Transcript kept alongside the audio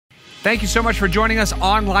Thank you so much for joining us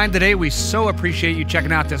online today. We so appreciate you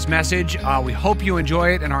checking out this message. We hope you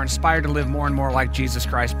enjoy it and are inspired to live more and more like Jesus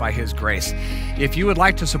Christ by His grace. If you would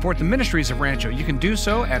like to support the ministries of Rancho, you can do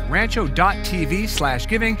so at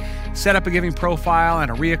rancho.tv/giving. Set up a giving profile and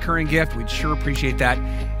a reoccurring gift. We'd sure appreciate that.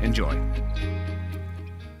 Enjoy.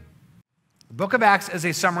 The book of Acts is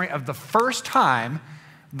a summary of the first time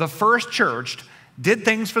the first church did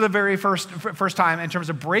things for the very first time in terms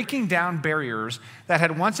of breaking down barriers that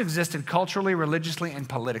had once existed culturally, religiously, and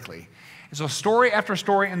politically. And so story after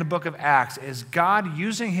story in the book of Acts is God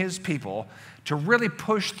using His people to really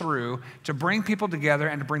push through, to bring people together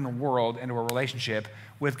and to bring the world into a relationship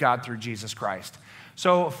with God through Jesus Christ.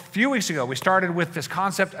 So a few weeks ago, we started with this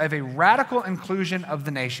concept of a radical inclusion of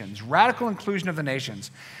the nations, radical inclusion of the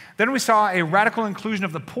nations. Then we saw a radical inclusion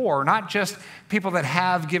of the poor, not just people that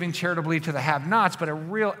have giving charitably to the have-nots, but a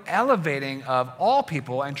real elevating of all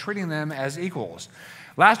people and treating them as equals.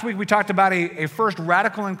 Last week, we talked about a first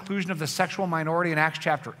radical inclusion of the sexual minority in Acts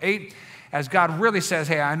chapter 8, as God really says,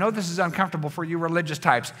 hey, I know this is uncomfortable for you religious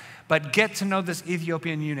types, but get to know this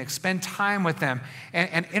Ethiopian eunuch, spend time with them,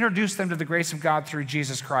 and introduce them to the grace of God through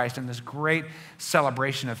Jesus Christ. And this great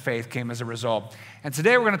celebration of faith came as a result. And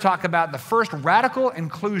today we're going to talk about the first radical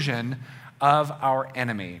inclusion of our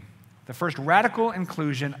enemy. The first radical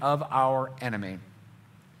inclusion of our enemy.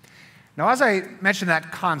 Now, as I mentioned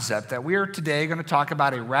that concept, that we are today going to talk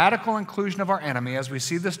about a radical inclusion of our enemy as we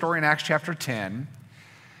see the story in Acts chapter 10,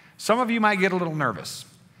 some of you might get a little nervous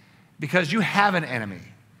because you have an enemy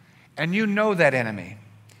and you know that enemy.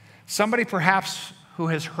 Somebody perhaps who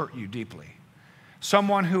has hurt you deeply,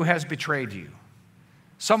 someone who has betrayed you,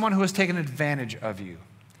 someone who has taken advantage of you,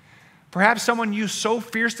 perhaps someone you so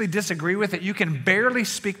fiercely disagree with that you can barely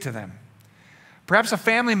speak to them. Perhaps a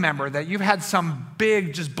family member that you've had some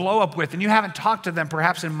big just blow up with and you haven't talked to them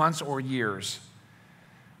perhaps in months or years.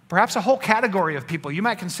 Perhaps a whole category of people you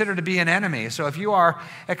might consider to be an enemy. So if you are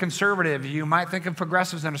a conservative, you might think of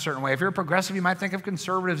progressives in a certain way. If you're a progressive, you might think of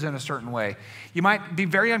conservatives in a certain way. You might be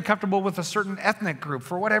very uncomfortable with a certain ethnic group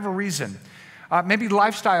for whatever reason. Maybe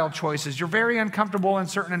lifestyle choices. You're very uncomfortable in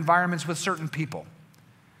certain environments with certain people.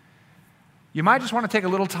 You might just want to take a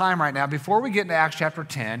little time right now before we get into Acts chapter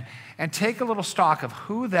 10 and take a little stock of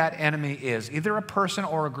who that enemy is, either a person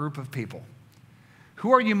or a group of people.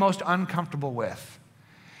 Who are you most uncomfortable with?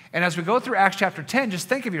 And as we go through Acts chapter 10, just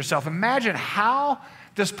think of yourself. Imagine how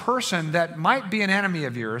this person that might be an enemy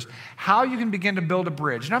of yours, how you can begin to build a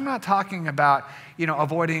bridge. And I'm not talking about,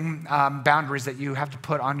 avoiding boundaries that you have to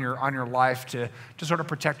put on your life to sort of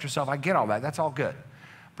protect yourself. I get all that. That's all good.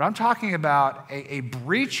 But I'm talking about a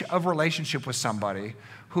breach of relationship with somebody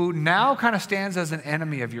who now kind of stands as an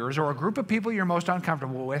enemy of yours or a group of people you're most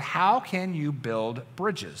uncomfortable with. How can you build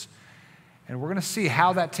bridges? And we're going to see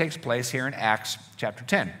how that takes place here in Acts chapter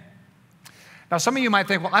 10. Now, some of you might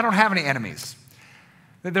think, well, I don't have any enemies.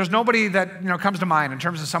 There's nobody that comes to mind in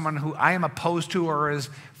terms of someone who I am opposed to or is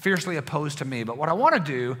fiercely opposed to me. But what I want to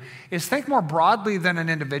do is think more broadly than an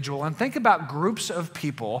individual and think about groups of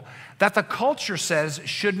people that the culture says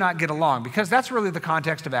should not get along, because that's really the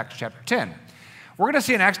context of Acts chapter 10. We're going to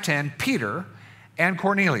see in Acts 10 Peter and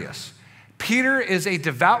Cornelius. Peter is a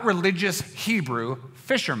devout religious Hebrew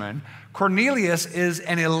fisherman. Cornelius is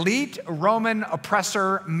an elite Roman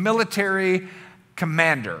oppressor, military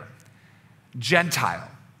commander, Gentile,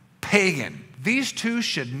 pagan. These two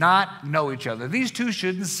should not know each other. These two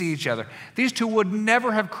shouldn't see each other. These two would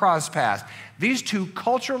never have crossed paths. These two,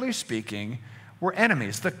 culturally speaking, were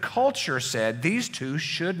enemies. The culture said these two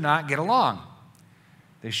should not get along.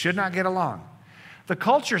 They should not get along. The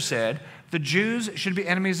culture said the Jews should be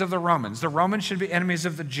enemies of the Romans. The Romans should be enemies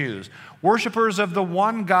of the Jews. Worshippers of the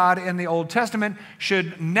one God in the Old Testament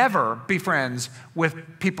should never be friends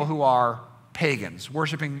with people who are pagans,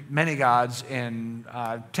 worshiping many gods in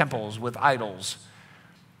temples with idols.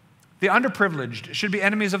 The underprivileged should be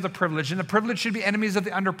enemies of the privileged, and the privileged should be enemies of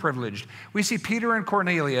the underprivileged. We see Peter and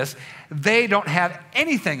Cornelius, they don't have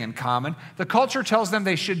anything in common. The culture tells them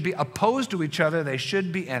they should be opposed to each other, they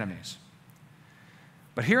should be enemies.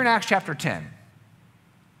 But here in Acts chapter 10,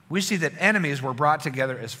 we see that enemies were brought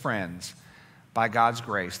together as friends by God's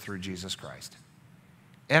grace through Jesus Christ.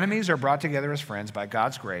 Enemies are brought together as friends by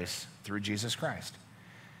God's grace through Jesus Christ.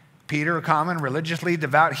 Peter, a common, religiously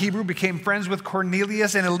devout Hebrew, became friends with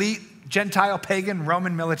Cornelius, an elite Gentile pagan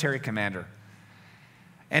Roman military commander.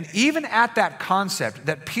 And even at that concept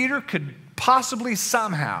that Peter could possibly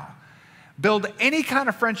somehow build any kind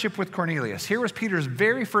of friendship with Cornelius, here was Peter's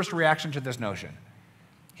very first reaction to this notion.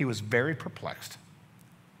 He was very perplexed.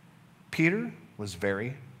 Peter was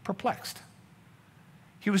very perplexed.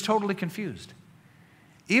 He was totally confused.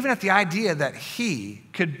 even at the idea that he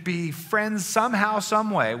could be friends somehow,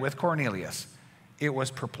 some way with Cornelius, it was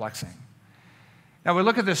perplexing. Now, we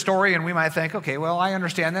look at this story and we might think, okay, well, I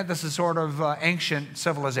understand that this is sort of ancient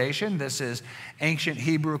civilization. This is ancient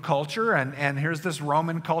Hebrew culture, and here's this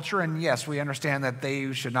Roman culture, and yes, we understand that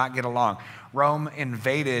they should not get along. Rome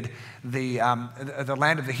invaded the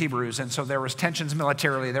land of the Hebrews, and so there was tensions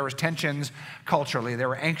militarily, there was tensions culturally, there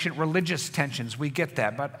were ancient religious tensions. We get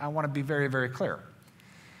that, but I want to be very, very clear.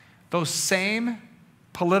 Those same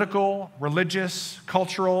political, religious,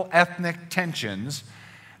 cultural, ethnic tensions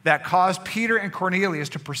that caused Peter and Cornelius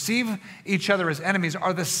to perceive each other as enemies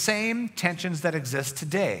are the same tensions that exist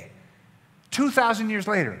today. 2,000 years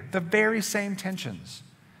later, the very same tensions.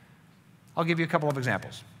 I'll give you a couple of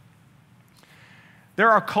examples. There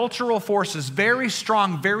are cultural forces, very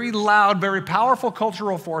strong, very loud, very powerful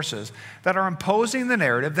cultural forces that are imposing the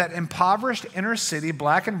narrative that impoverished inner city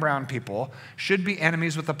black and brown people should be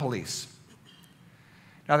enemies with the police.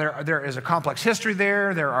 Now, there is a complex history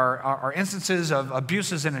there. There are instances of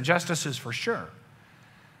abuses and injustices for sure.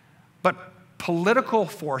 But political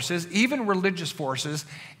forces, even religious forces,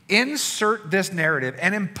 insert this narrative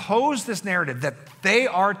and impose this narrative that they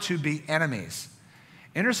are to be enemies.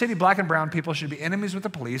 Inner city black and brown people should be enemies with the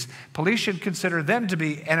police. Police should consider them to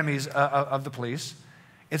be enemies of the police.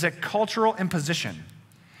 It's a cultural imposition.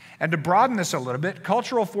 And to broaden this a little bit,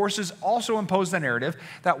 cultural forces also impose the narrative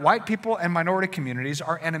that white people and minority communities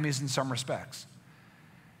are enemies in some respects.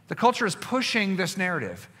 The culture is pushing this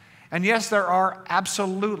narrative. And yes, there are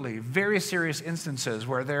absolutely very serious instances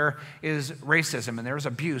where there is racism and there is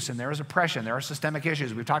abuse and there is oppression, there are systemic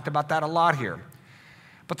issues. We've talked about that a lot here.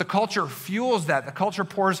 But the culture fuels that. The culture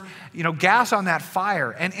pours, gas on that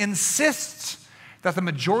fire and insists that the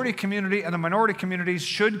majority community and the minority communities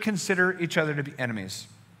should consider each other to be enemies.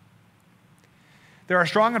 There are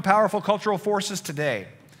strong and powerful cultural forces today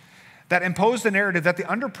that impose the narrative that the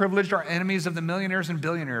underprivileged are enemies of the millionaires and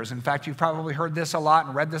billionaires. In fact, you've probably heard this a lot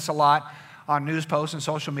and read this a lot on news posts and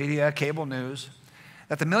social media, cable news,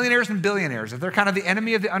 that the millionaires and billionaires, that they're kind of the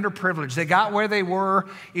enemy of the underprivileged. They got where they were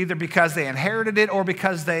either because they inherited it or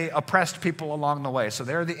because they oppressed people along the way. So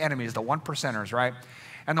they're the enemies, the one percenters, right?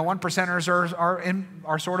 And the one percenters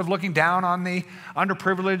are sort of looking down on the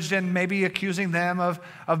underprivileged and maybe accusing them of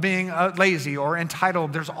being lazy or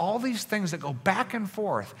entitled. There's all these things that go back and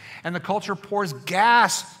forth, and the culture pours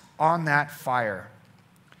gas on that fire.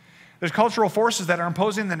 There's cultural forces that are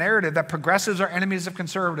imposing the narrative that progressives are enemies of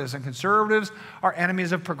conservatives and conservatives are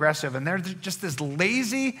enemies of progressive. And there's just this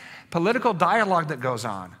lazy political dialogue that goes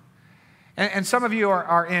on. And some of you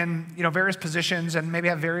are in various positions and maybe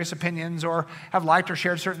have various opinions or have liked or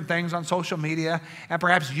shared certain things on social media, and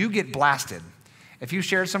perhaps you get blasted. If you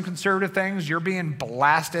shared some conservative things, you're being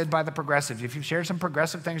blasted by the progressives. If you shared some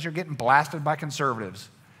progressive things, you're getting blasted by conservatives.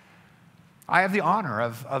 I have the honor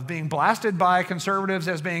of being blasted by conservatives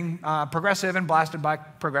as being progressive and blasted by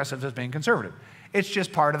progressives as being conservative. It's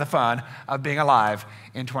just part of the fun of being alive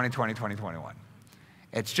in 2020, 2021.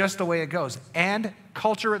 It's just the way it goes. And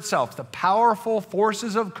culture itself, the powerful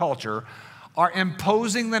forces of culture, are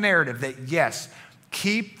imposing the narrative that, yes,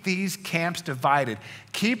 keep these camps divided.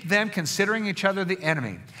 Keep them considering each other the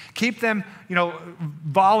enemy. Keep them,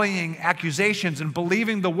 volleying accusations and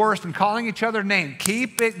believing the worst and calling each other names.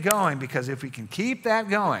 Keep it going, because if we can keep that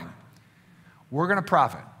going, we're going to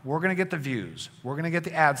profit. We're going to get the views. We're going to get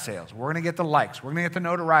the ad sales. We're going to get the likes. We're going to get the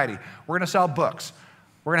notoriety. We're going to sell books.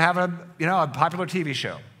 We're going to have a popular TV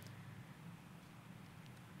show.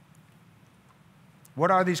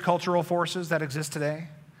 What are these cultural forces that exist today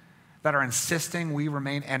that are insisting we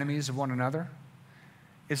remain enemies of one another?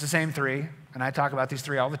 It's the same three, and I talk about these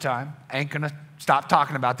three all the time. I ain't going to stop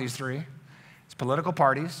talking about these three. It's political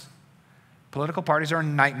parties. Political parties are a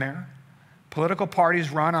nightmare. Political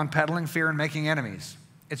parties run on peddling fear and making enemies.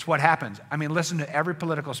 It's what happens. I mean, listen to every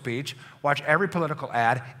political speech, watch every political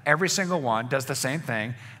ad. Every single one does the same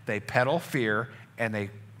thing. They peddle fear and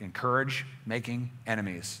they encourage making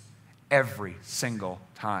enemies. Every single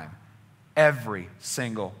time. Every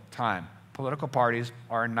single time. Political parties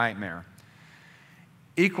are a nightmare.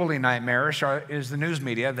 Equally nightmarish is the news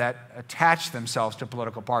media that attach themselves to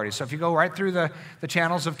political parties. So if you go right through the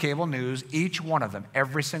channels of cable news, each one of them,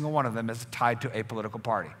 every single one of them is tied to a political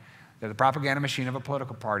party. They're the propaganda machine of a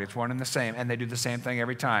political party. It's one and the same, and they do the same thing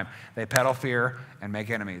every time. They peddle fear and make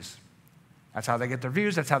enemies. That's how they get their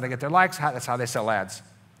views. That's how they get their likes. That's how they sell ads.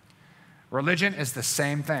 Religion is the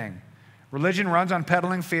same thing. Religion runs on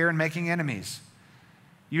peddling fear and making enemies.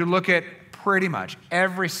 You look at pretty much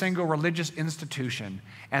every single religious institution,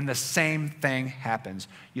 and the same thing happens.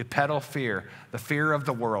 You peddle fear, the fear of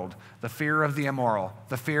the world, the fear of the immoral,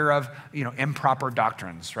 the fear of, improper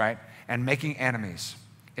doctrines, right? And making enemies.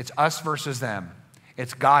 It's us versus them.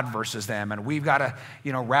 It's God versus them, and we've got to,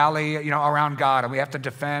 rally, around God, and we have to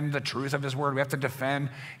defend the truth of His Word. We have to defend,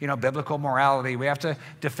 biblical morality. We have to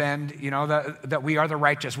defend, that we are the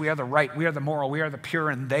righteous, we are the right, we are the moral, we are the pure,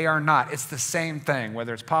 and they are not. It's the same thing,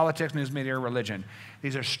 whether it's politics, news media, or religion.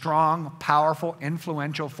 These are strong, powerful,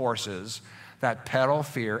 influential forces that peddle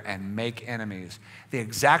fear and make enemies. The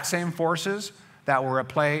exact same forces that were at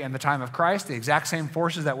play in the time of Christ, the exact same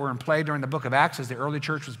forces that were in play during the book of Acts as the early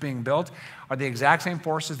church was being built, are the exact same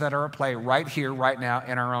forces that are at play right here, right now,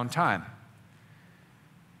 in our own time.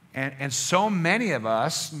 And so many of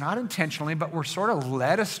us, not intentionally, but we're sort of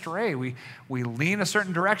led astray. We lean a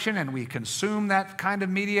certain direction and we consume that kind of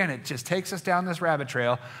media, and it just takes us down this rabbit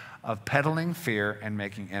trail of peddling fear and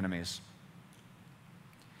making enemies.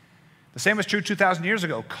 The same was true 2,000 years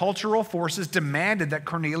ago. Cultural forces demanded that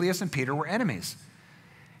Cornelius and Peter were enemies.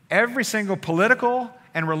 Every single political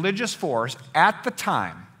and religious force at the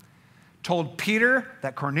time told Peter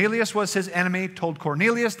that Cornelius was his enemy, told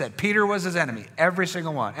Cornelius that Peter was his enemy. Every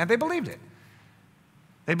single one. And they believed it.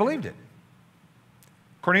 They believed it.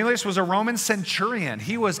 Cornelius was a Roman centurion.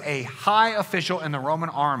 He was a high official in the Roman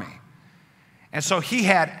army. And so he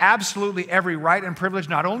had absolutely every right and privilege,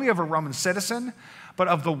 not only of a Roman citizen, but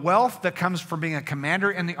of the wealth that comes from being a commander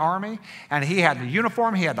in the army. And he had the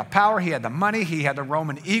uniform, he had the power, he had the money, he had the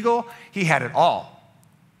Roman eagle, he had it all.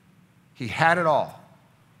 He had it all.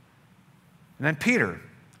 And then Peter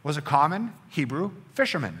was a common Hebrew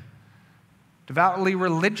fisherman, devoutly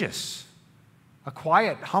religious, a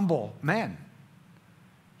quiet, humble man.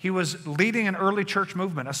 He was leading an early church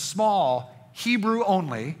movement, a small,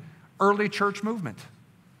 Hebrew-only early church movement.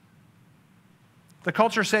 The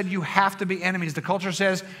culture said you have to be enemies. The culture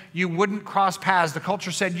says you wouldn't cross paths. The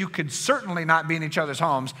culture said you could certainly not be in each other's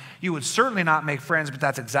homes. You would certainly not make friends, but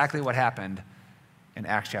that's exactly what happened in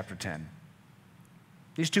Acts chapter 10.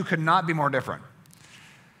 These two could not be more different.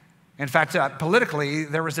 In fact, politically,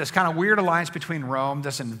 there was this kind of weird alliance between Rome,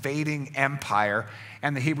 this invading empire,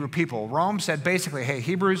 and the Hebrew people. Rome said basically, hey,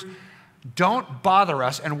 Hebrews, don't bother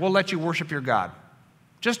us and we'll let you worship your God.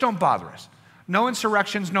 Just don't bother us. No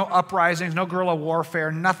insurrections, no uprisings, no guerrilla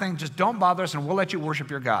warfare, nothing. Just don't bother us and we'll let you worship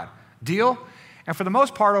your God. Deal? And for the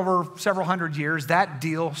most part, over several hundred years, that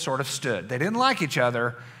deal sort of stood. They didn't like each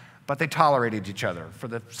other, but they tolerated each other for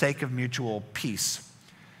the sake of mutual peace.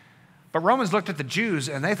 But Romans looked at the Jews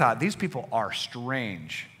and they thought, these people are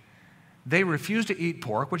strange. They refuse to eat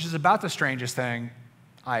pork, which is about the strangest thing,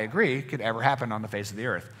 I agree, could ever happen on the face of the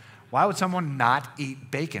earth. Why would someone not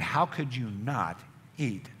eat bacon? How could you not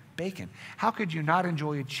eat bacon? How could you not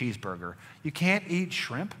enjoy a cheeseburger? You can't eat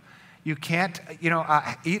shrimp. You can't,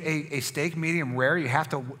 eat a steak medium rare. You have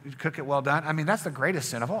to cook it well done. I mean, that's the greatest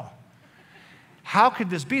sin of all. How could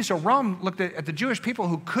this be? So Rome looked at the Jewish people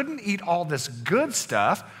who couldn't eat all this good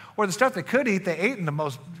stuff, or the stuff they could eat, they ate in the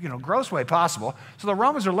most, gross way possible. So the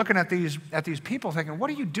Romans are looking at these people thinking, what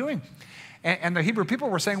are you doing? And the Hebrew people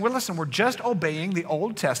were saying, well, listen, we're just obeying the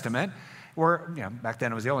Old Testament. Back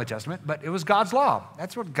then it was the Old Testament, but it was God's law.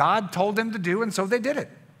 That's what God told them to do, and so they did it.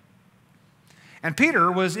 And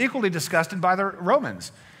Peter was equally disgusted by the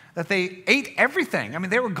Romans, that they ate everything. I mean,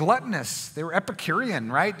 they were gluttonous. They were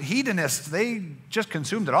Epicurean, right? Hedonists. They just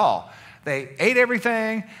consumed it all. They ate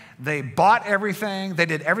everything. They bought everything. They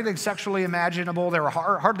did everything sexually imaginable. There were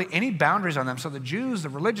hardly any boundaries on them. So the Jews, the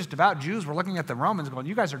religious, devout Jews, were looking at the Romans going,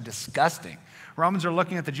 you guys are disgusting. Romans are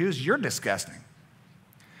looking at the Jews, you're disgusting.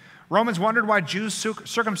 Romans wondered why Jews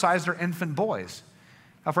circumcised their infant boys.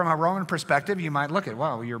 Now, from a Roman perspective, you might look at,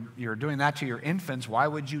 well, you're doing that to your infants. Why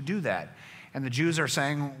would you do that? And the Jews are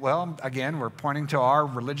saying, well, again, we're pointing to our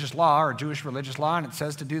religious law, our Jewish religious law, and it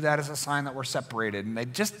says to do that as a sign that we're separated. And they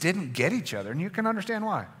just didn't get each other, and you can understand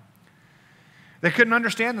why. They couldn't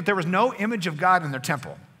understand that there was no image of God in their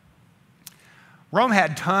temple. Rome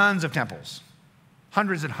had tons of temples,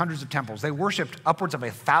 hundreds and hundreds of temples. They worshiped upwards of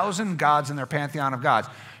 1,000 gods in their pantheon of gods.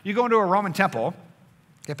 You go into a Roman temple,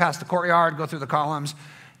 get past the courtyard, go through the columns,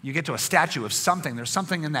 you get to a statue of something. There's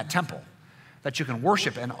something in that temple that you can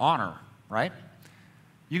worship and honor, right?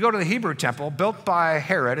 You go to the Hebrew temple, built by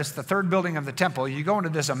Herod. It's the third building of the temple. You go into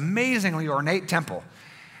this amazingly ornate temple.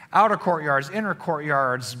 Outer courtyards, inner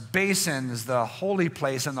courtyards, basins, the holy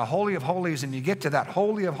place, and the Holy of Holies, and you get to that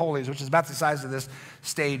Holy of Holies, which is about the size of this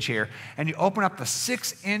stage here, and you open up the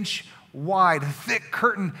 6-inch wide, thick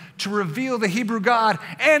curtain to reveal the Hebrew God,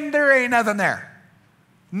 and there ain't nothing there.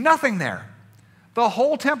 Nothing there. The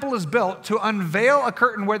whole temple is built to unveil a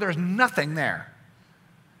curtain where there's nothing there.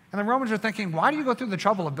 And the Romans are thinking, why do you go through the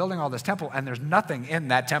trouble of building all this temple and there's nothing in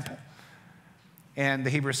that temple? And the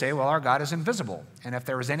Hebrews say, well, our God is invisible. And if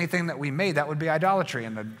there was anything that we made, that would be idolatry.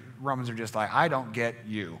 And the Romans are just like, I don't get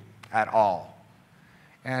you at all.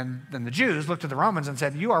 And then the Jews looked at the Romans and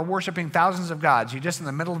said, you are worshiping thousands of gods. You just in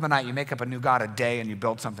the middle of the night, you make up a new god a day and you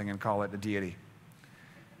build something and call it a deity.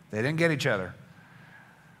 They didn't get each other.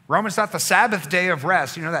 Romans thought the Sabbath day of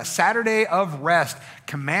rest, that Saturday of rest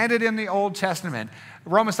commanded in the Old Testament,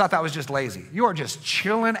 Romans thought that was just lazy. You are just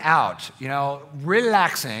chilling out,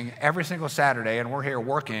 relaxing every single Saturday, and we're here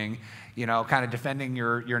working, kind of defending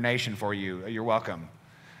your nation for you. You're welcome.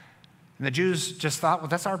 And the Jews just thought, well,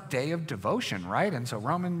 that's our day of devotion, right? And so,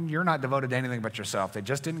 Roman, you're not devoted to anything but yourself. They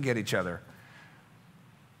just didn't get each other.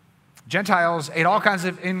 Gentiles ate all kinds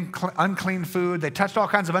of unclean food. They touched all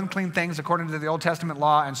kinds of unclean things according to the Old Testament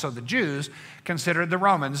law, and so the Jews considered the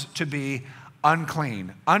Romans to be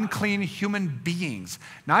unclean human beings.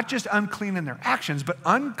 Not just unclean in their actions, but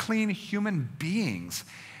unclean human beings.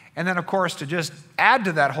 And then, of course, to just add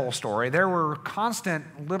to that whole story, there were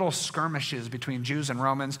constant little skirmishes between Jews and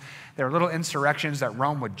Romans. There were little insurrections that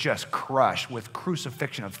Rome would just crush with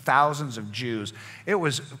crucifixion of thousands of Jews. It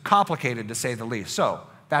was complicated, to say the least. So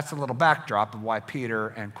that's a little backdrop of why Peter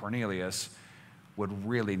and Cornelius would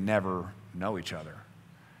really never know each other.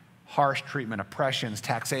 Harsh treatment, oppressions,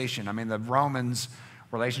 taxation. I mean, the Romans'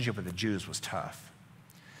 relationship with the Jews was tough.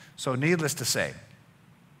 So needless to say,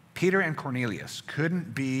 Peter and Cornelius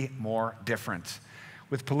couldn't be more different,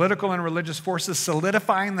 with political and religious forces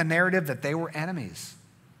solidifying the narrative that they were enemies.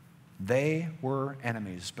 They were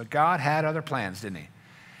enemies, but God had other plans, didn't he?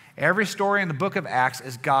 Every story in the book of Acts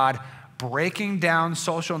is God breaking down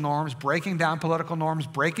social norms, breaking down political norms,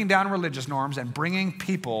 breaking down religious norms, and bringing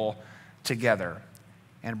people together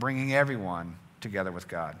and bringing everyone together with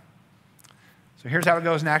God. So here's how it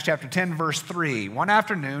goes in Acts chapter 10, verse 3. One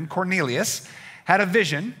afternoon, Cornelius had a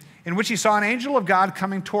vision in which he saw an angel of God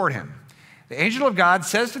coming toward him. The angel of God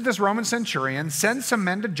says to this Roman centurion, send some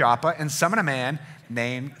men to Joppa and summon a man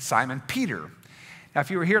named Simon Peter. Now, if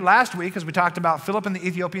you were here last week, as we talked about Philip and the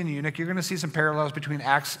Ethiopian eunuch, you're going to see some parallels between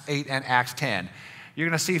Acts 8 and Acts 10. You're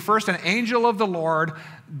going to see first an angel of the Lord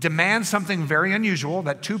demand something very unusual,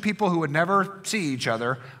 that two people who would never see each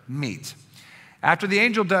other meet. After the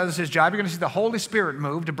angel does his job, you're going to see the Holy Spirit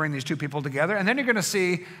move to bring these two people together, and then you're going to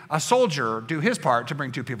see a soldier do his part to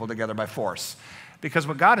bring two people together by force. Because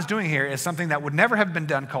what God is doing here is something that would never have been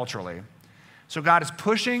done culturally. So God is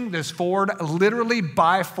pushing this forward literally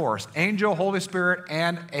by force. Angel, Holy Spirit,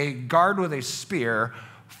 and a guard with a spear,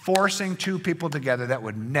 forcing two people together that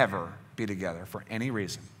would never be together for any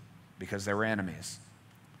reason, because they were enemies.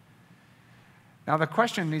 Now the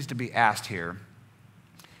question needs to be asked here.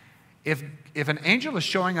 If an angel is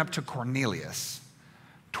showing up to Cornelius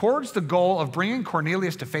towards the goal of bringing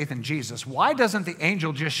Cornelius to faith in Jesus, why doesn't the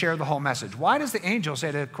angel just share the whole message? Why does the angel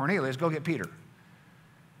say to Cornelius, go get Peter?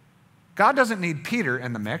 God doesn't need Peter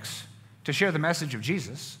in the mix to share the message of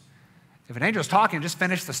Jesus. If an angel's talking, just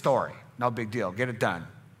finish the story. No big deal. Get it done.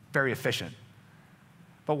 Very efficient.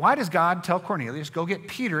 But why does God tell Cornelius, go get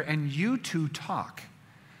Peter and you two talk?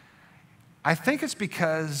 I think it's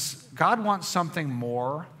because God wants something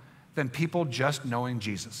more than people just knowing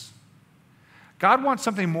Jesus. God wants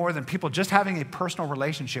something more than people just having a personal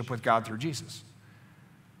relationship with God through Jesus.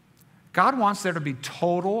 God wants there to be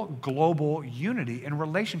total global unity in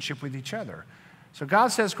relationship with each other. So God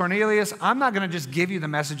says, Cornelius, I'm not going to just give you the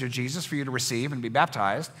message of Jesus for you to receive and be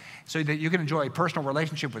baptized so that you can enjoy a personal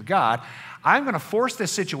relationship with God. I'm going to force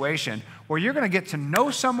this situation where you're going to get to know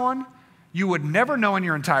someone you would never know in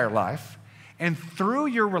your entire life. And through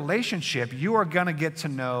your relationship, you are going to get to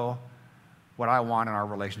know what I want in our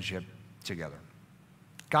relationship together.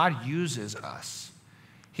 God uses us.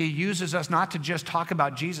 He uses us not to just talk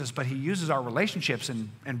about Jesus, but he uses our relationships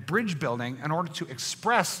and bridge building in order to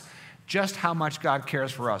express just how much God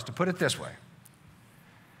cares for us. To put it this way,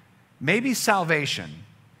 maybe salvation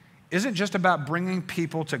isn't just about bringing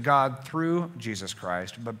people to God through Jesus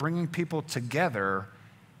Christ, but bringing people together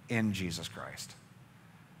in Jesus Christ.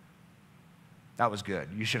 That was good.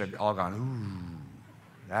 You should have all gone,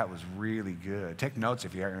 ooh, that was really good. Take notes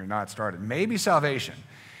if you're not started. Maybe salvation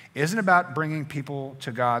isn't about bringing people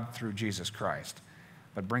to God through Jesus Christ,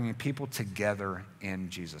 but bringing people together in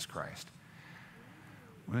Jesus Christ.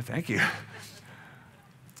 Well, thank you.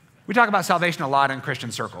 We talk about salvation a lot in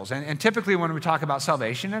Christian circles, and typically when we talk about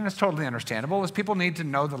salvation, and it's totally understandable, is people need to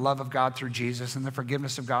know the love of God through Jesus and the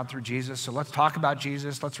forgiveness of God through Jesus. So let's talk about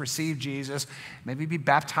Jesus, let's receive Jesus, maybe be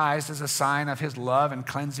baptized as a sign of his love and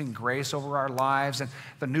cleansing grace over our lives and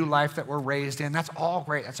the new life that we're raised in. That's all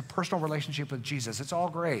great. That's a personal relationship with Jesus. It's all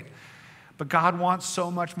great. But God wants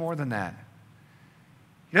so much more than that.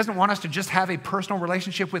 He doesn't want us to just have a personal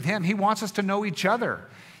relationship with him. He wants us to know each other.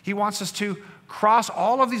 He wants us to cross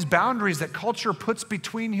all of these boundaries that culture puts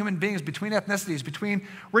between human beings, between ethnicities, between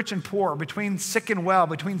rich and poor, between sick and well,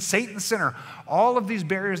 between saint and sinner. All of these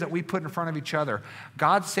barriers that we put in front of each other.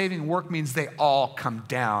 God's saving work means they all come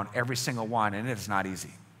down, every single one, and it is not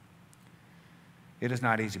easy. It is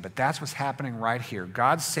not easy, but that's what's happening right here.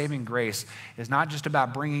 God's saving grace is not just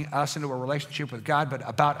about bringing us into a relationship with God, but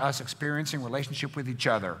about us experiencing relationship with each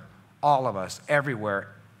other, all of us, everywhere,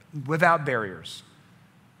 without barriers,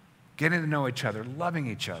 getting to know each other, loving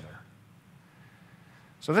each other.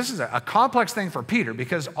 So this is a complex thing for Peter,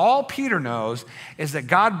 because all Peter knows is that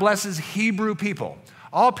God blesses Hebrew people.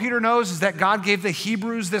 All Peter knows is that God gave the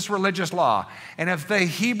Hebrews this religious law. And if the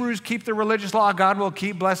Hebrews keep the religious law, God will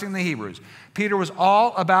keep blessing the Hebrews. Peter was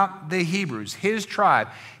all about the Hebrews, his tribe,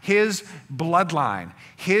 his bloodline,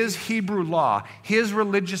 his Hebrew law, his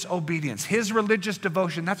religious obedience, his religious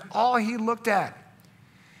devotion. That's all he looked at.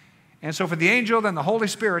 And so for the angel and the Holy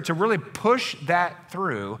Spirit to really push that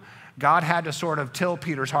through, God had to sort of till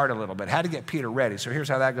Peter's heart a little bit, had to get Peter ready. So here's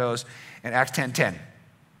how that goes in Acts 10:10.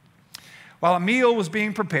 While a meal was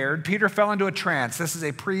being prepared, Peter fell into a trance. This is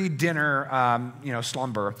a pre-dinner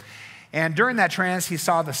slumber. And during that trance, he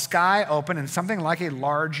saw the sky open and something like a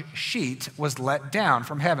large sheet was let down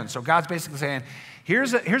from heaven. So God's basically saying,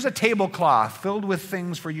 here's a tablecloth filled with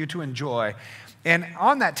things for you to enjoy. And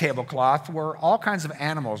on that tablecloth were all kinds of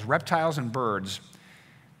animals, reptiles and birds.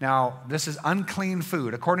 Now, this is unclean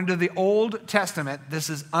food. According to the Old Testament, this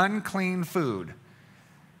is unclean food.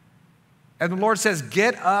 And the Lord says,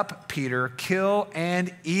 get up, Peter, kill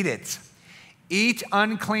and eat it. Eat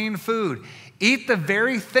unclean food. Eat the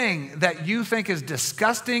very thing that you think is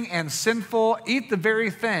disgusting and sinful. Eat the very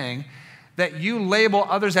thing that you label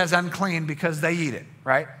others as unclean because they eat it,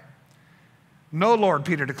 right? No, Lord,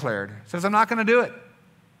 Peter declared. He says, I'm not going to do it.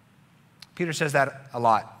 Peter says that a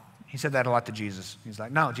lot. He said that a lot to Jesus. He's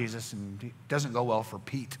like, no, Jesus, and it doesn't go well for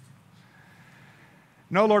Pete.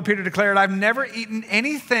 No, Lord, Peter declared, I've never eaten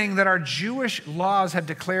anything that our Jewish laws have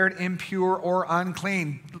declared impure or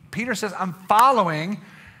unclean. Peter says, I'm following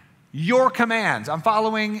your commands. I'm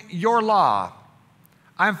following your law.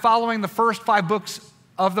 I'm following the first 5 books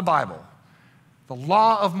of the Bible. The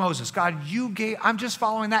law of Moses. God, you gave, I'm just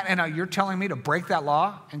following that. And now you're telling me to break that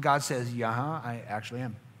law? And God says, yeah, I actually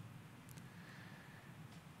am.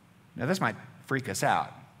 Now, this might freak us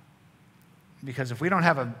out. Because if we don't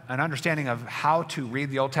have an understanding of how to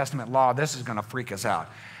read the Old Testament law, this is going to freak us out.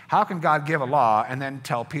 How can God give a law and then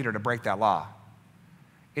tell Peter to break that law?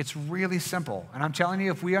 It's really simple. And I'm telling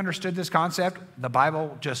you, if we understood this concept, the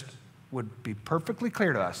Bible just would be perfectly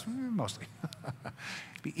clear to us, mostly. It'd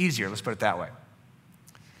be easier, let's put it that way.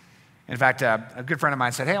 In fact, a good friend of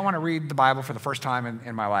mine said, hey, I want to read the Bible for the first time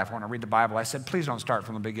in my life. I want to read the Bible. I said, please don't start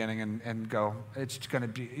from the beginning and go. It's going to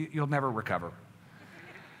be, you'll never recover.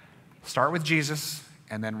 Start with Jesus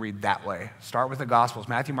and then read that way. Start with the Gospels,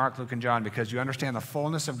 Matthew, Mark, Luke, and John, because you understand the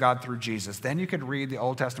fullness of God through Jesus. Then you could read the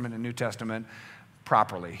Old Testament and New Testament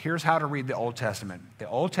properly. Here's how to read the Old Testament. The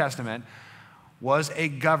Old Testament was a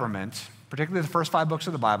government, particularly the first 5 books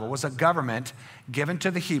of the Bible, was a government given to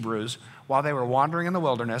the Hebrews while they were wandering in the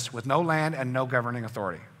wilderness with no land and no governing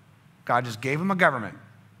authority. God just gave them a government.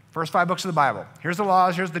 First 5 books of the Bible. Here's the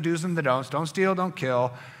laws, here's the do's and the don'ts. Don't steal, don't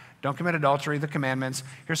kill. Don't commit adultery, the commandments.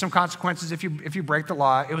 Here's some consequences if you break the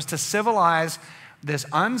law. It was to civilize this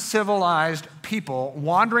uncivilized people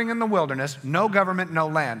wandering in the wilderness, no government, no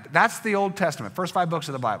land. That's the Old Testament, first 5 books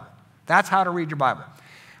of the Bible. That's how to read your Bible.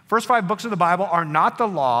 First 5 books of the Bible are not the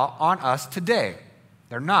law on us today.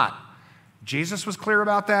 They're not. Jesus was clear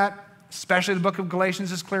about that, especially the book of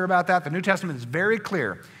Galatians is clear about that. The New Testament is very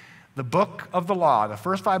clear. The book of the law, the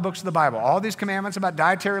first 5 books of the Bible, all these commandments about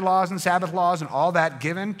dietary laws and Sabbath laws and all that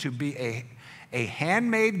given to be a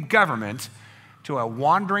handmade government to a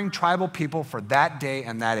wandering tribal people for that day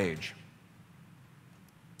and that age.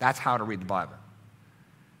 That's how to read the Bible.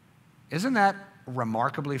 Isn't that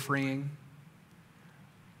remarkably freeing?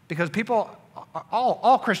 Because people,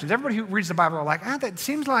 all Christians, everybody who reads the Bible are like, that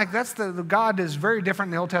seems like the God is very different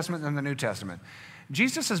in the Old Testament than the New Testament.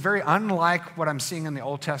 Jesus is very unlike what I'm seeing in the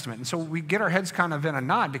Old Testament. And so we get our heads kind of in a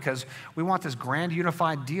knot because we want this grand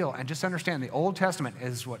unified deal. And just understand the Old Testament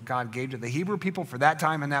is what God gave to the Hebrew people for that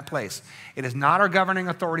time and that place. It is not our governing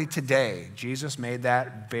authority today. Jesus made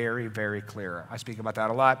that very, very clear. I speak about that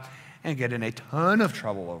a lot and get in a ton of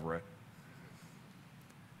trouble over it.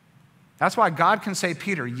 That's why God can say,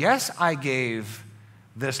 Peter, yes, I gave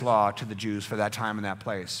this law to the Jews for that time and that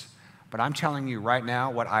place. But I'm telling you right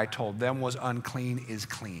now, what I told them was unclean is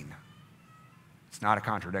clean. It's not a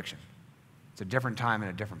contradiction. It's a different time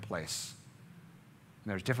and a different place.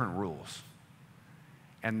 And there's different rules.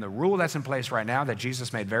 And the rule that's in place right now that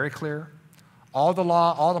Jesus made very clear, all the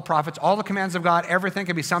law, all the prophets, all the commands of God, everything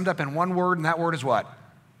can be summed up in one word, and that word is what?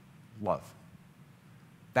 Love.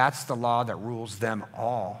 That's the law that rules them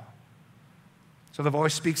all. So the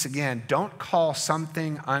voice speaks again. Don't call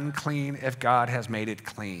something unclean if God has made it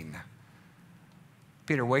clean.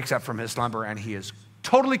 Peter wakes up from his slumber and he is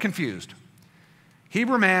totally confused.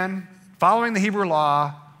 Hebrew man, following the Hebrew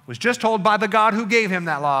law, was just told by the God who gave him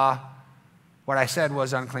that law, what I said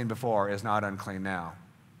was unclean before is not unclean now.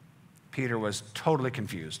 Peter was totally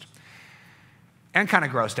confused and kind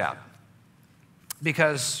of grossed out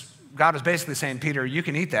because God was basically saying, Peter, you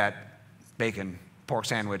can eat that bacon pork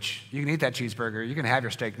sandwich, you can eat that cheeseburger, you can have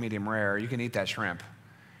your steak medium rare, you can eat that shrimp.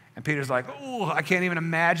 And Peter's like, oh, I can't even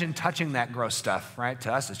imagine touching that gross stuff, right?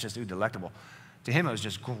 To us, it's just, ooh, delectable. To him, it was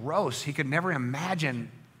just gross. He could never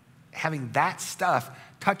imagine having that stuff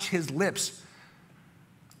touch his lips.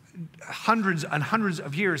 Hundreds and hundreds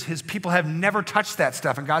of years, his people have never touched that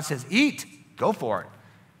stuff. And God says, eat, go for it.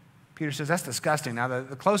 Peter says, that's disgusting. Now,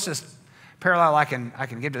 the closest parallel I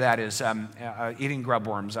can give to that is eating grub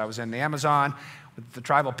worms. I was in the Amazon with the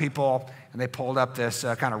tribal people, and they pulled up this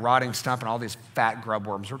kind of rotting stump and all these fat grub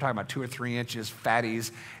worms. We're talking about 2 or 3 inches,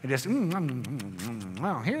 fatties, and just,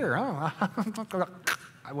 here,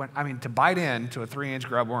 to bite into a 3-inch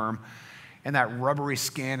grub worm and that rubbery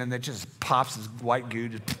skin, and it just pops this white goo.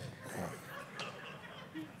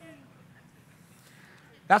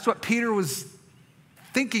 That's what Peter was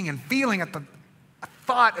thinking and feeling at the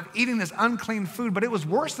thought of eating this unclean food, but it was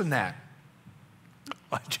worse than that.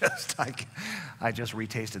 I just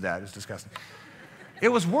retasted that. It's disgusting. It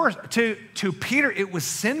was worse. To Peter, it was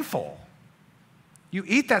sinful. You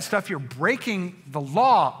eat that stuff, you're breaking the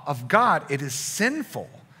law of God. It is sinful.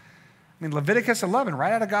 I mean, Leviticus 11,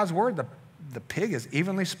 right out of God's word, the pig is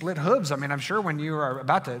evenly split hooves. I mean, I'm sure when you are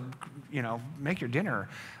about to, make your dinner,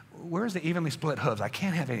 where's the evenly split hooves? I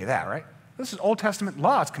can't have any of that, right? This is Old Testament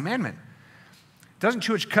law. It's commandment. Doesn't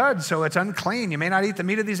chew its cud, so it's unclean. You may not eat the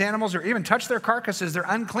meat of these animals or even touch their carcasses. They're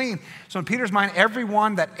unclean. So in Peter's mind,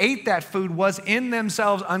 everyone that ate that food was in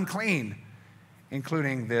themselves unclean,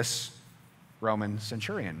 including this Roman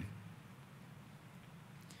centurion.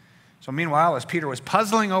 So meanwhile, as Peter was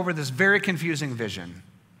puzzling over this very confusing vision,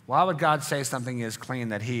 why would God say something is clean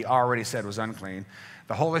that he already said was unclean?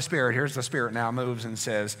 The Holy Spirit, here's the Spirit now, moves and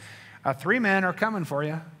says, 3 men are coming for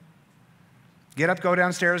you. Get up, go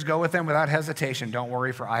downstairs, go with them without hesitation. Don't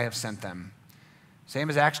worry, for I have sent them. Same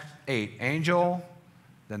as Acts 8. Angel,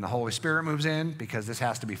 then the Holy Spirit moves in because this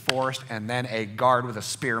has to be forced, and then a guard with a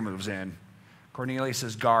spear moves in.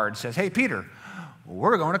 Cornelius' guard says, hey, Peter,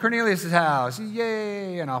 we're going to Cornelius' house.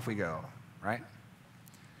 Yay, and off we go, right?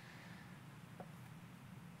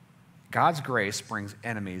 God's grace brings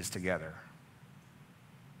enemies together.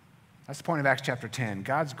 That's the point of Acts chapter 10.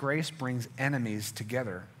 God's grace brings enemies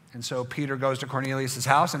together. And so Peter goes to Cornelius'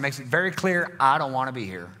 house and makes it very clear, I don't want to be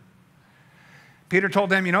here. Peter told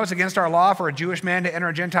them, it's against our law for a Jewish man to enter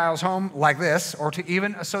a Gentile's home like this or to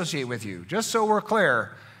even associate with you. Just so we're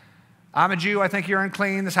clear, I'm a Jew, I think you're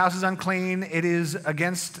unclean, this house is unclean. It is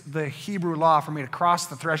against the Hebrew law for me to cross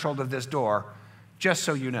the threshold of this door, just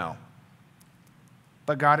so you know.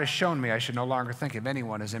 But God has shown me I should no longer think of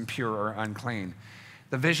anyone as impure or unclean.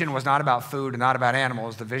 The vision was not about food and not about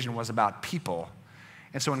animals. The vision was about people.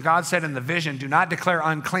 And so when God said in the vision, do not declare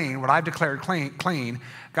unclean what I've declared clean,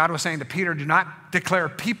 God was saying to Peter, do not declare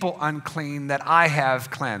people unclean that I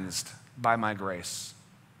have cleansed by my grace.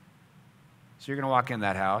 So you're going to walk in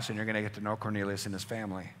that house and you're going to get to know Cornelius and his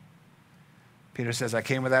family. Peter says, I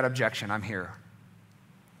came without objection. I'm here.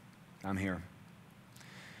 I'm here.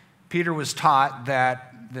 Peter was taught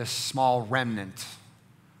that this small remnant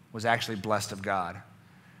was actually blessed of God.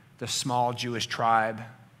 The small Jewish tribe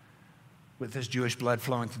with this Jewish blood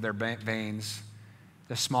flowing through their veins,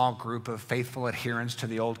 the small group of faithful adherents to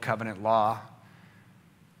the Old Covenant law,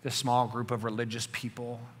 the small group of religious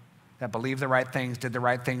people that believed the right things, did the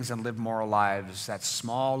right things, and lived moral lives. That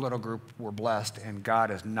small little group were blessed, and God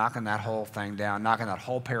is knocking that whole thing down, knocking that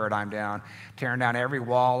whole paradigm down, tearing down every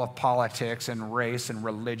wall of politics and race and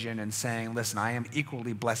religion and saying, listen, I am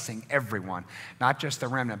equally blessing everyone, not just the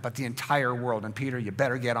remnant, but the entire world. And Peter, you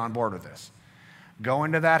better get on board with this. Go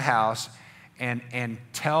into that house and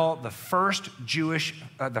tell the first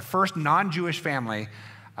non-Jewish family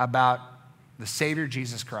about the Savior,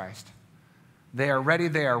 Jesus Christ. They are ready,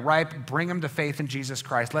 they are ripe. Bring them to faith in Jesus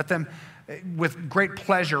Christ. Let them, with great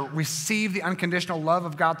pleasure, receive the unconditional love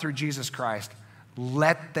of God through Jesus Christ.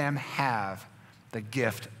 Let them have the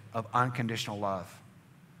gift of unconditional love.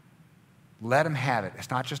 Let them have it. It's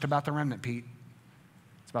not just about the remnant, Pete.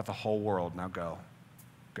 It's about the whole world. Now go.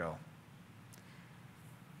 Go.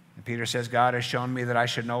 And Peter says, God has shown me that I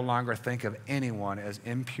should no longer think of anyone as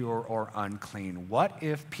impure or unclean. What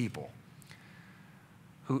if people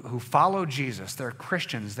who follow Jesus, they're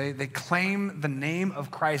Christians, they claim the name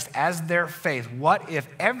of Christ as their faith, what if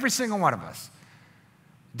every single one of us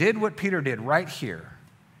did what Peter did right here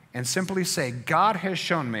and simply say, God has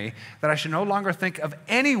shown me that I should no longer think of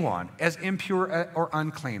anyone as impure or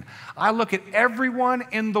unclean. I look at everyone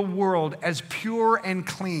in the world as pure and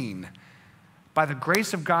clean by the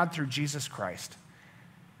grace of God through Jesus Christ.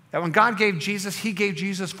 That when God gave Jesus, he gave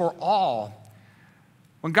Jesus for all.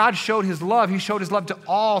 When God showed his love, he showed his love to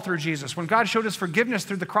all through Jesus. When God showed his forgiveness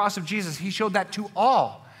through the cross of Jesus, he showed that to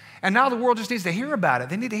all. And now the world just needs to hear about it.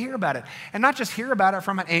 They need to hear about it. And not just hear about it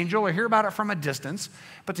from an angel or hear about it from a distance,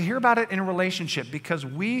 but to hear about it in a relationship, because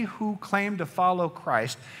we who claim to follow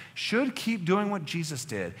Christ should keep doing what Jesus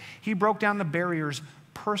did. He broke down the barriers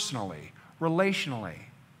personally, relationally.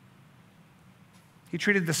 He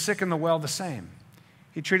treated the sick and the well the same.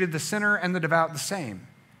 He treated the sinner and the devout the same.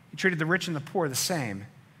 He treated the rich and the poor the same.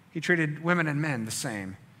 He treated women and men the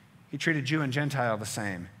same. He treated Jew and Gentile the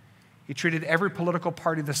same. He treated every political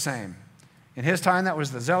party the same. In his time, that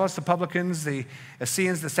was the Zealots, the publicans, the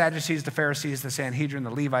Essenes, the Sadducees, the Pharisees, the Sanhedrin,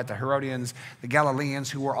 the Levite, the Herodians, the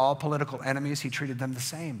Galileans, who were all political enemies. He treated them the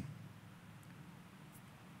same.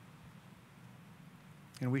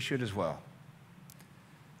 And we should as well.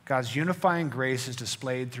 God's unifying grace is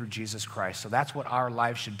displayed through Jesus Christ. So that's what our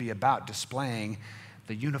life should be about, displaying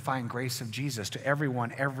the unifying grace of Jesus to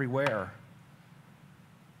everyone, everywhere.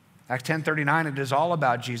 Acts 10:39, it is all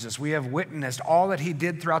about Jesus. We have witnessed all that he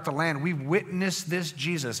did throughout the land. We've witnessed this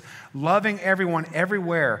Jesus, loving everyone,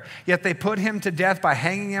 everywhere. Yet they put him to death by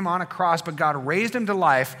hanging him on a cross, but God raised him to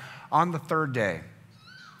life on the third day.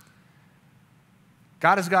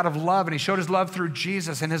 God is God of love, and he showed his love through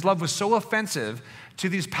Jesus, and his love was so offensive to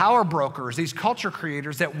these power brokers, these culture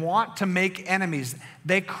creators that want to make enemies.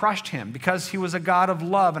 They crushed him because he was a God of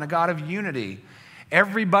love and a God of unity.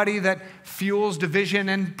 Everybody that fuels division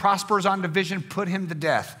and prospers on division put him to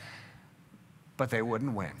death, but they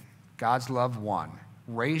wouldn't win. God's love won,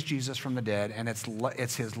 raised Jesus from the dead, and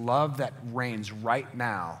it's his love that reigns right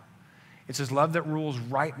now. It's his love that rules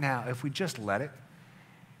right now if we just let it.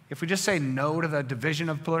 If we just say no to the division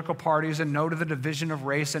of political parties and no to the division of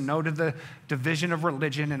race and no to the division of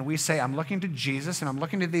religion, and we say, I'm looking to Jesus and I'm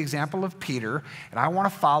looking to the example of Peter, and I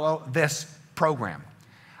want to follow this program.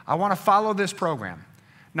 I want to follow this program.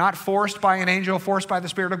 Not forced by an angel, forced by the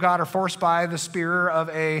Spirit of God, or forced by the spear of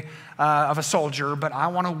a soldier, but I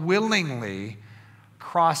want to willingly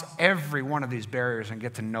cross every one of these barriers and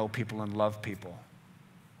get to know people and love people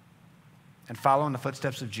and follow in the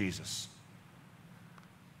footsteps of Jesus.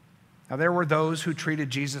 Now, there were those who treated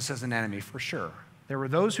Jesus as an enemy, for sure. There were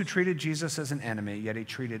those who treated Jesus as an enemy, yet he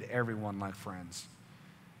treated everyone like friends.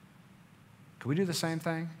 Can we do the same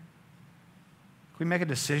thing? Can we make a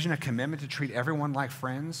decision, a commitment to treat everyone like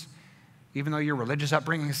friends, even though your religious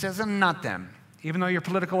upbringing says, not them. Even though your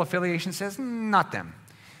political affiliation says, not them.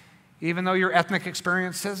 Even though your ethnic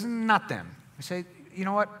experience says, not them. We say, you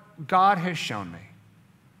know what? God has shown me.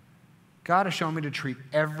 God has shown me to treat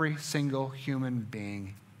every single human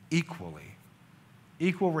being equally.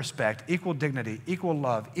 Equal respect, equal dignity, equal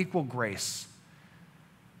love, equal grace.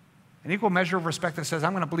 An equal measure of respect that says,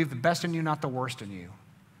 I'm going to believe the best in you, not the worst in you.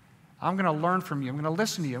 I'm going to learn from you. I'm going to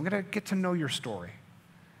listen to you. I'm going to get to know your story.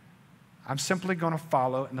 I'm simply going to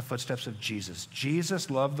follow in the footsteps of Jesus. Jesus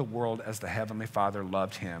loved the world as the Heavenly Father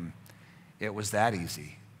loved him. It was that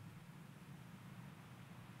easy.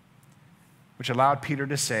 Which allowed Peter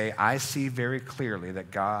to say, I see very clearly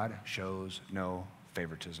that God shows no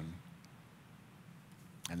favoritism.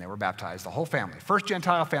 And they were baptized, the whole family, first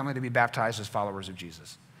Gentile family to be baptized as followers of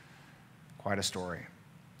Jesus. Quite a story.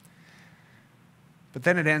 But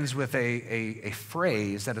then it ends with a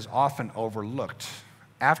phrase that is often overlooked.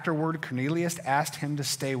 Afterward, Cornelius asked him to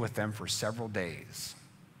stay with them for several days.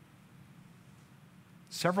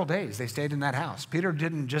 Several days they stayed in that house. Peter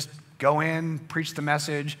didn't just go in, preach the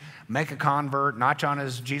message, make a convert, notch on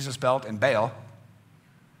his Jesus belt, and bail.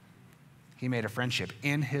 He made a friendship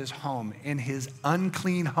in his home, in his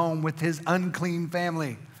unclean home with his unclean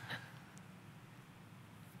family.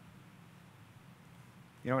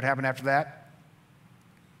 You know what happened after that?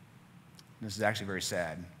 This is actually very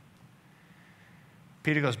sad.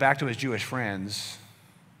 Peter goes back to his Jewish friends,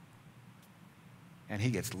 and he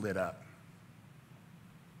gets lit up.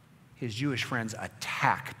 His Jewish friends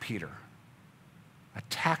attack Peter.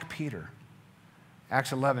 Attack Peter.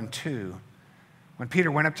 Acts 11:2. When Peter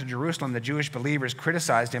went up to Jerusalem, the Jewish believers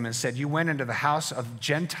criticized him and said, "You went into the house of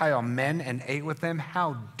Gentile men and ate with them?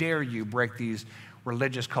 How dare you break these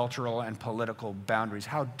religious, cultural, and political boundaries?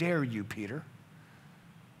 How dare you, Peter?"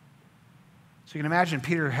 So you can imagine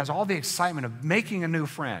Peter has all the excitement of making a new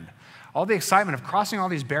friend, all the excitement of crossing all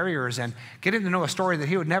these barriers and getting to know a story that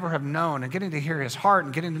he would never have known and getting to hear his heart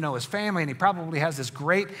and getting to know his family. And he probably has this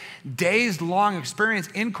great days-long experience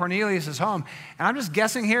in Cornelius' home. And I'm just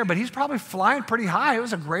guessing here, but he's probably flying pretty high. It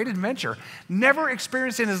was a great adventure. Never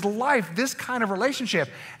experienced in his life this kind of relationship.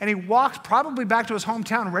 And he walks probably back to his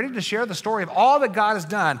hometown ready to share the story of all that God has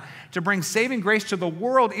done to bring saving grace to the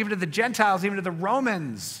world, even to the Gentiles, even to the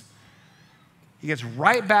Romans. He gets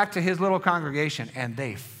right back to his little congregation, and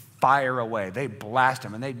they fire away. They blast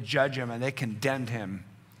him, and they judge him, and they condemned him.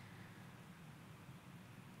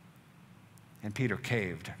 And Peter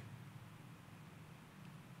caved.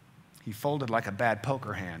 He folded like a bad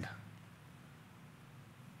poker hand.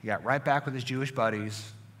 He got right back with his Jewish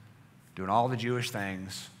buddies, doing all the Jewish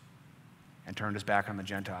things, and turned his back on the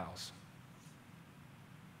Gentiles.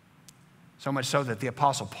 So much so that the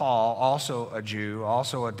Apostle Paul, also a Jew,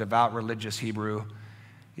 also a devout religious Hebrew,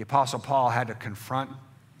 the Apostle Paul had to confront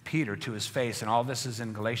Peter to his face, and all this is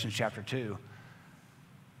in Galatians chapter 2.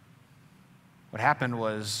 What happened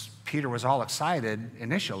was Peter was all excited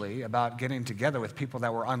initially about getting together with people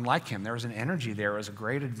that were unlike him. There was an energy there. It was a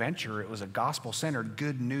great adventure. It was a gospel-centered,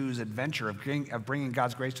 good news adventure of bringing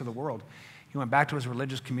God's grace to the world. He went back to his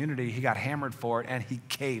religious community. He got hammered for it, and he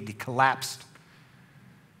caved. He collapsed.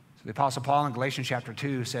 So the Apostle Paul in Galatians chapter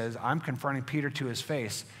 2 says, I'm confronting Peter to his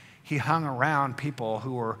face. He hung around people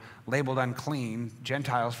who were labeled unclean,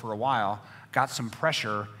 Gentiles, for a while, got some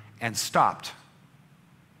pressure, and stopped.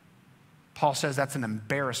 Paul says that's an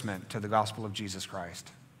embarrassment to the gospel of Jesus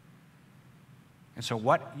Christ. And so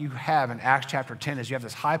what you have in Acts chapter 10 is you have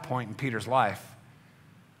this high point in Peter's life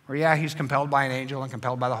where, yeah, he's compelled by an angel and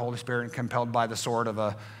compelled by the Holy Spirit and compelled by the sword of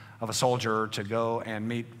a soldier to go and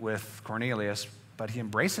meet with Cornelius, but he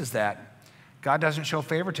embraces that. God doesn't show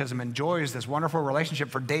favoritism, enjoys this wonderful relationship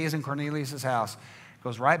for days in Cornelius' house,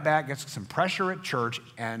 goes right back, gets some pressure at church,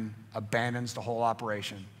 and abandons the whole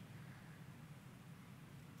operation.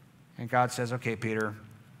 And God says, okay, Peter,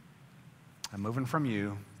 I'm moving from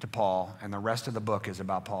you to Paul, and the rest of the book is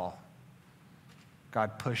about Paul.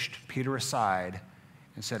 God pushed Peter aside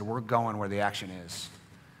and said, we're going where the action is.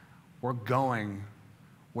 We're going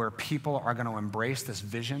where people are going to embrace this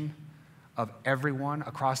vision of everyone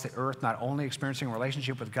across the earth not only experiencing a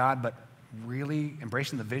relationship with God, but really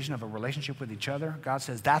embracing the vision of a relationship with each other. God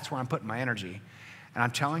says, that's where I'm putting my energy. And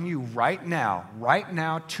I'm telling you right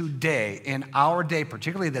now, today, in our day,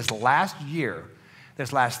 particularly this last year,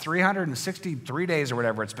 this last 363 days or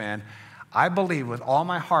whatever it's been, I believe with all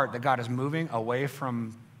my heart that God is moving away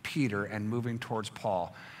from Peter and moving towards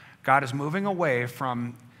Paul. God is moving away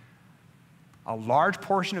from a large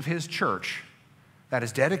portion of his church that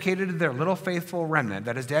is dedicated to their little faithful remnant,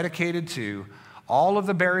 that is dedicated to all of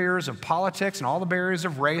the barriers of politics and all the barriers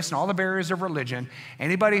of race and all the barriers of religion.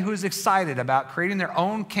 Anybody who's excited about creating their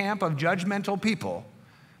own camp of judgmental people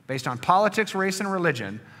based on politics, race, and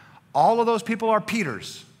religion, all of those people are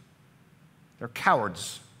Peters. They're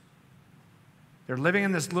cowards. They're living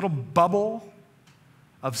in this little bubble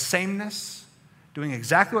of sameness, doing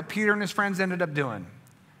exactly what Peter and his friends ended up doing.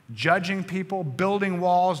 Judging people, building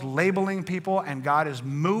walls, labeling people, and God is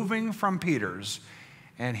moving from Peter's,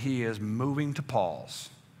 and he is moving to Paul's.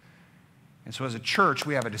 And so as a church,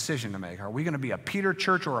 we have a decision to make. Are we going to be a Peter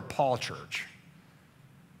church or a Paul church?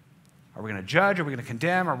 Are we going to judge? Are we going to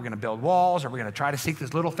condemn? Are we going to build walls? Are we going to try to seek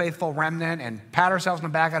this little faithful remnant and pat ourselves on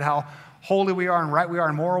the back at how holy we are and right we are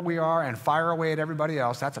and moral we are and fire away at everybody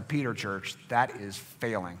else? That's a Peter church. That is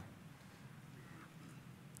failing.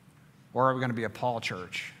 Or are we going to be a Paul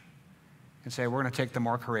church and say we're going to take the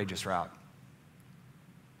more courageous route?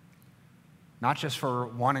 Not just for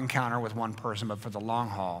one encounter with one person, but for the long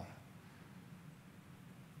haul.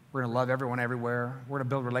 We're going to love everyone everywhere. We're going to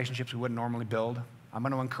build relationships we wouldn't normally build. I'm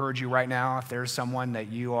going to encourage you right now, if there's someone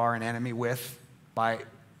that you are an enemy with by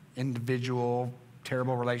individual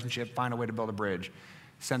terrible relationship, find a way to build a bridge.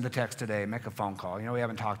 Send the text today, make a phone call. We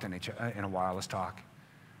haven't talked in a while, let's talk.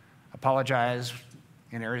 Apologize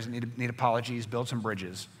in areas that need apologies, build some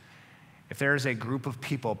bridges. If there's a group of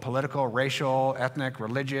people, political, racial, ethnic,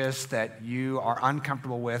 religious, that you are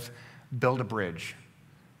uncomfortable with, build a bridge.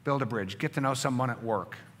 Build a bridge. Get to know someone at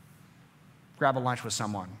work. Grab a lunch with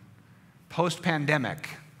someone. Post-pandemic,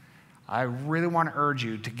 I really want to urge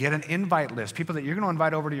you to get an invite list, people that you're going to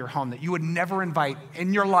invite over to your home that you would never invite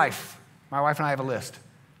in your life. My wife and I have a list.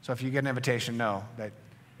 So if you get an invitation, know that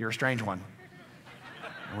you're a strange one.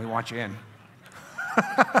 And we want you in.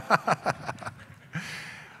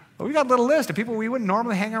 But we got a little list of people we wouldn't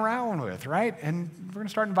normally hang around with, right? And we're going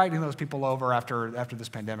to start inviting those people over after this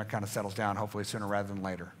pandemic kind of settles down, hopefully sooner rather than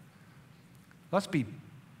later. Let's be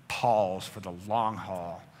Pauls for the long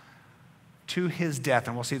haul. To his death,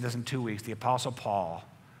 and we'll see this in 2 weeks, the Apostle Paul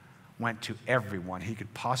went to everyone he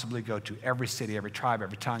could possibly go to, every city, every tribe,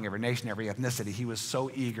 every tongue, every nation, every ethnicity. He was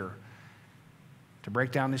so eager to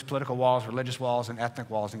break down these political walls, religious walls, and ethnic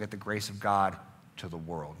walls and get the grace of God to the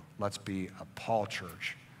world. Let's be a Paul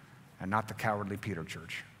church and not the cowardly Peter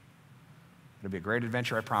church. It'll be a great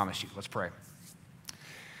adventure, I promise you. Let's pray.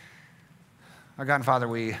 Our God and Father,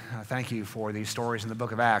 we thank you for these stories in the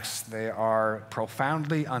book of Acts. They are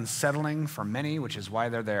profoundly unsettling for many, which is why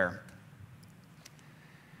they're there.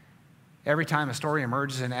 Every time a story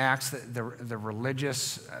emerges in Acts, the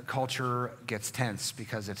religious culture gets tense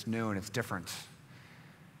because it's new and it's different.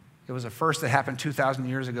 It was a first that happened 2,000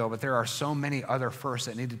 years ago, but there are so many other firsts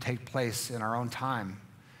that need to take place in our own time,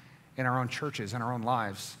 in our own churches, in our own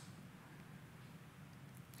lives.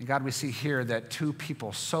 And God, we see here that two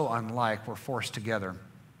people so unlike were forced together.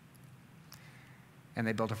 And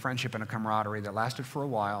they built a friendship and a camaraderie that lasted for a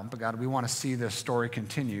while. But God, we want to see this story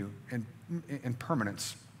continue in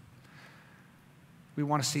permanence. We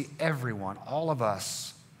want to see everyone, all of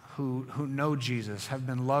us who know Jesus, have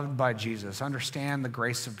been loved by Jesus, understand the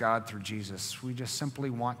grace of God through Jesus. We just simply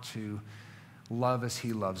want to love as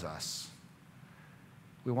he loves us.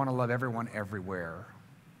 We want to love everyone everywhere.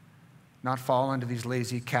 Not fall into these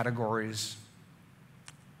lazy categories,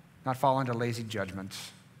 not fall into lazy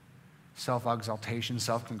judgments, self-exaltation,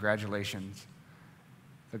 self-congratulations.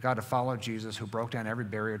 But God, to follow Jesus, who broke down every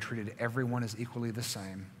barrier, treated everyone as equally the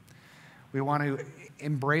same. We want to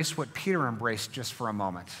embrace what Peter embraced just for a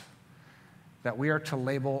moment, that we are to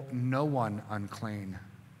label no one unclean,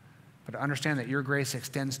 but to understand that your grace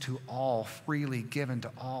extends to all, freely given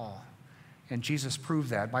to all. And Jesus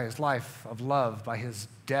proved that by his life of love, by his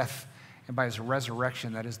death, and by his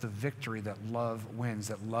resurrection. That is the victory that love wins,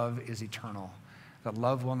 that love is eternal, that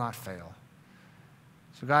love will not fail.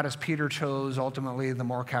 So God, as Peter chose ultimately the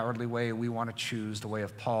more cowardly way, we want to choose the way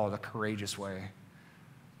of Paul, the courageous way.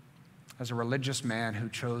 As a religious man who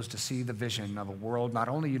chose to see the vision of a world not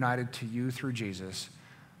only united to you through Jesus,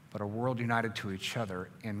 but a world united to each other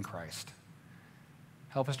in Christ.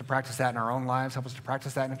 Help us to practice that in our own lives. Help us to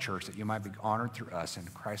practice that in a church, that you might be honored through us. In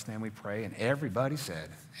Christ's name we pray. And everybody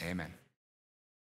said, amen.